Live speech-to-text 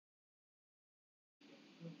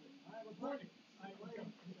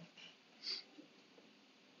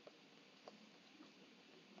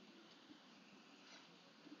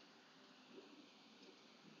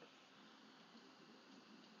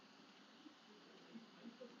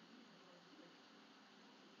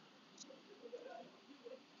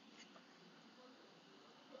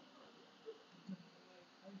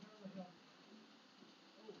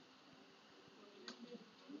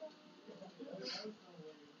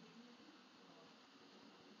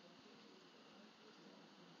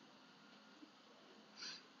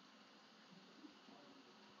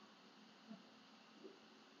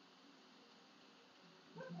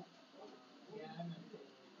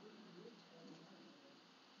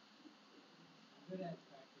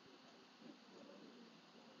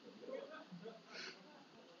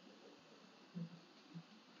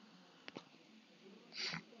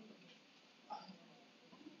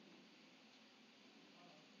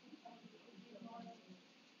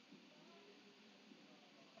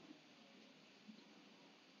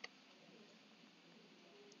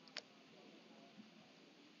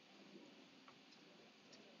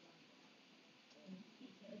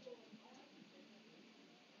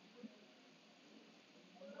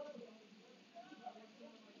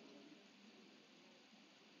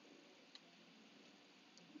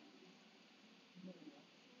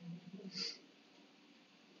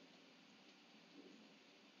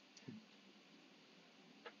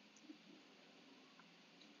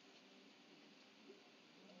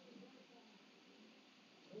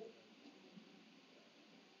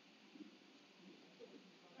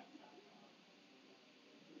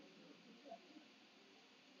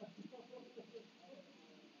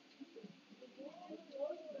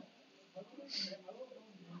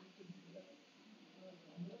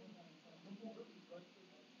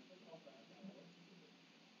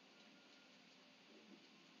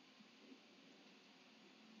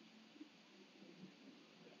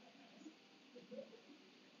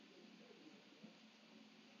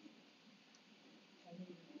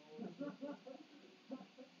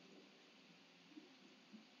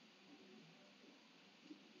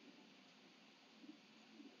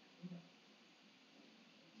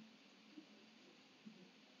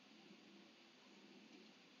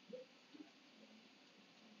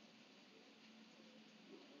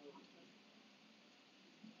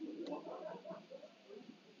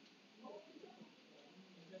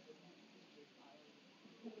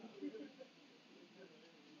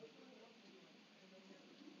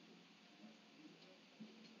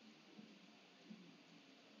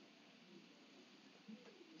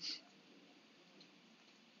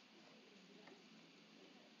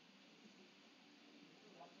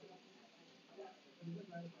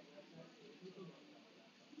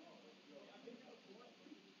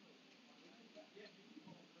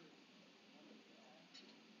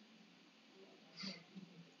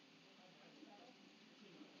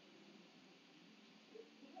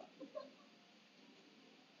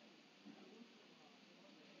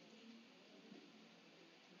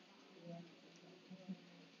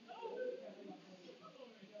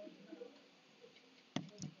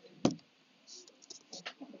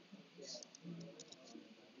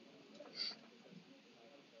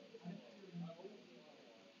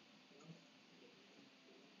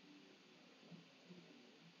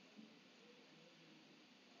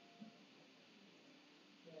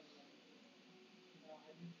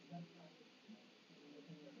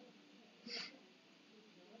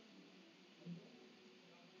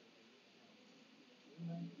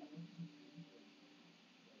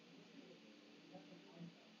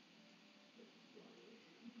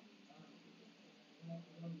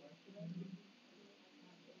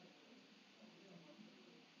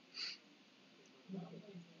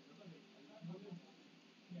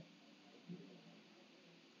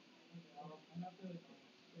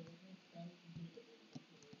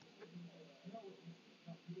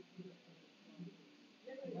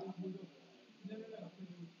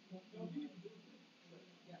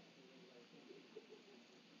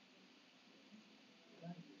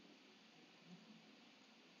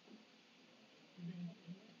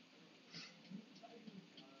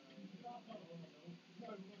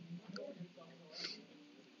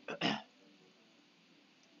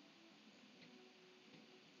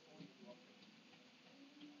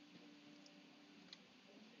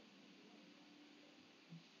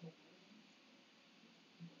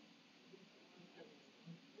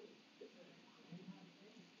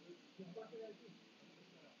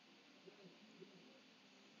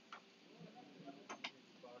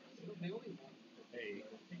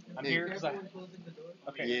I'm here because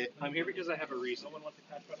Yeah. I'm here because I have a reason.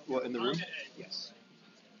 What, in the room? Yes.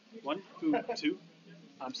 One, two, two.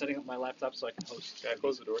 I'm setting up my laptop so I can host. Can I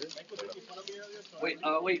close the door here? Wait,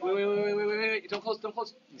 wait. Don't close.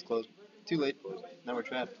 It's closed. Too late. Now we're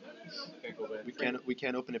trapped. Can't go back. We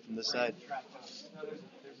can't open it from this side.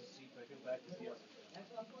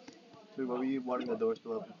 Dude, what were you wanting the doors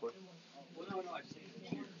to open for? No, I've seen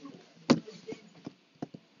it.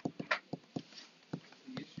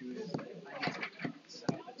 The issue is I need to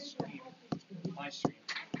set up a stream, my stream.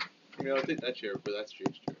 I mean, I'll take that chair, but that's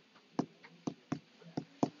Jake's chair.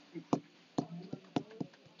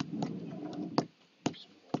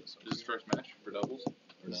 This is first match for doubles?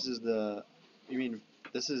 This is the. You mean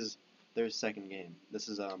this is their second game? This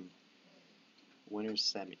is winners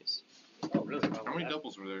semis. Oh, really? How many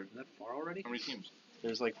doubles were there? Is that far already? How many teams?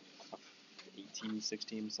 There's like 18,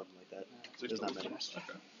 16, something like that. There's not many. Okay.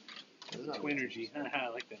 There's not Twinergy. I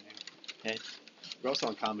like that name. Hey, we're also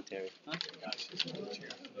on commentary. Huh? Gosh, this is a chair.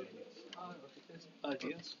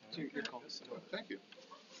 Diaz, it's your call. Thank you.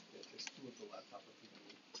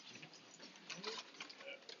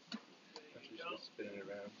 Spinning it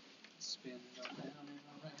around. Spin around.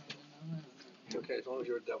 It's okay, as long as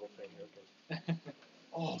you're a devil fan, you're okay.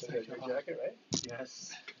 Oh, Is that your jacket, right?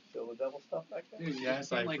 Yes. Still the devil stuff back there? Dude,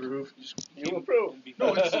 Yes, I approve. You approve.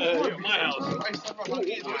 No, it's so important. My house. I slept on hockey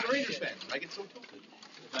games. I was a Rangers fan. I get so tilted.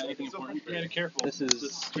 Is that anything important? Yeah, Be careful. This is the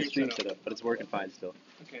stream setup, but it's working fine still.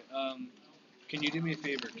 Okay. Can you do me a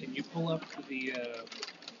favor? Can you pull up the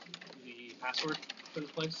password for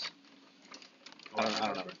this place? I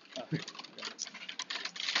don't know.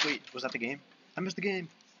 Wait, was that the game? I missed the game.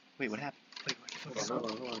 Wait, what happened? Wait, Hold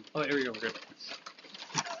on. Oh, here we go. We're good.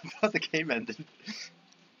 I thought the game ended.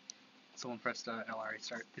 Someone pressed LR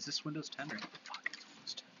start. Is this Windows 10 or? Fuck, it's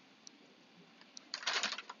Windows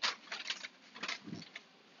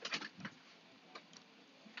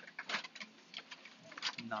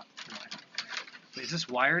 10. Not wired. Wait, is this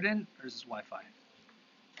wired in or is this Wi-Fi?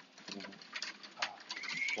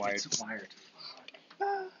 Wired. It's wired.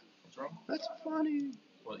 What's wrong? That's funny.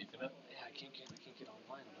 What, Ethernet? Yeah, I can't get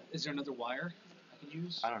online. Is there another wire I can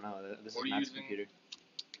use? I don't know. This What is are you Matt's using? computer.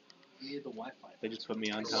 I need the Wi-Fi. They just put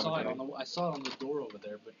me on I saw it commentary. on the on the door over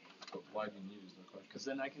there, but But why didn't you use the question? because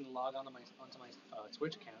then I can log onto my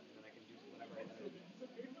Twitch account and then I can do whatever I want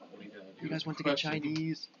to do. You guys want to get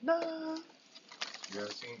Chinese? No. You're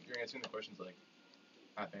answering the questions like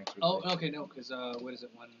half answered. Oh, like, okay, no, because what is it?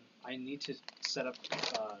 When I need to set up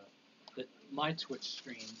my Twitch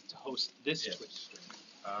stream to host this Yeah. Twitch stream,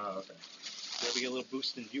 okay. so that we get a little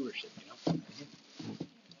boost in viewership, you know?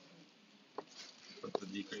 What's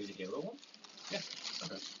the crazy Halo one? Yeah.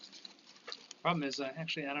 Okay. Problem is,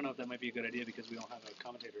 actually, I don't know if that might be a good idea because we don't have a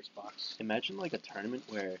commentator's box. Imagine like a tournament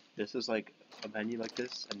where this is like a venue like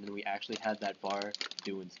this, and then we actually had that bar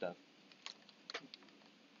doing stuff.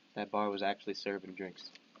 That bar was actually serving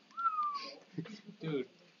drinks. Dude,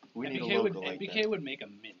 We need a MBK logo like MBK that. would make a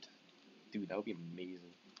mint. Dude, that would be amazing.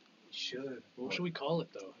 We should. What should we call it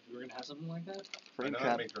though? If we were gonna have something like that? Frame I know how to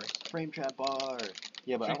trap, make drinks. frame trap bar.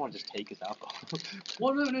 Yeah, but I want to just take his alcohol.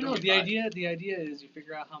 Well, no. we The buy? idea is you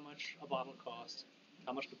figure out how much a bottle costs,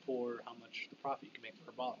 how much to pour, how much the profit you can make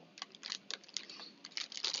per bottle.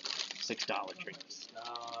 $6 drinks.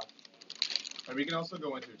 And we can also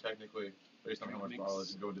go into technically based on how much Mix. bottle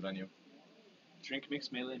is and go into venue. Drink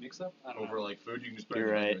mix, melee mix up? I don't Over know. like food, you can just put it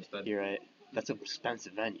You're in the venue right. instead. You're right. That's an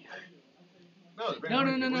expensive venue. No, No. What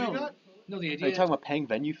do you got? No, the Are idea. you talking about paying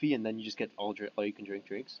venue fee and then you just get all you can drink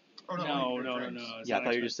drinks? Oh, No. It's Yeah, I not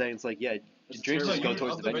thought you were just saying it's like the drinks terrible. just go usually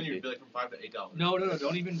towards up the venue would fee. be like from $5 to $8. No.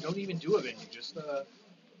 Don't even do a venue. Just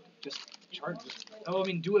charge. I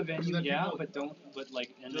mean, do a venue, then yeah, people- but don't. But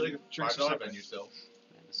like, and Do then like a drinks are $5 separate. venue still, Man,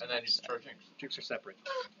 this and then you is just charge drinks. Drinks are separate.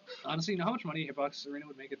 Honestly, you know how much money Hitbox Arena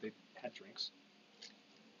would make if they had drinks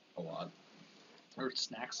A lot. or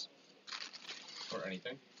snacks Or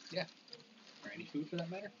anything. or any food for that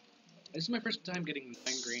matter? This is my first time getting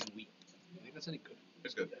 9 grain wheat. I think that's any good.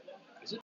 It's good.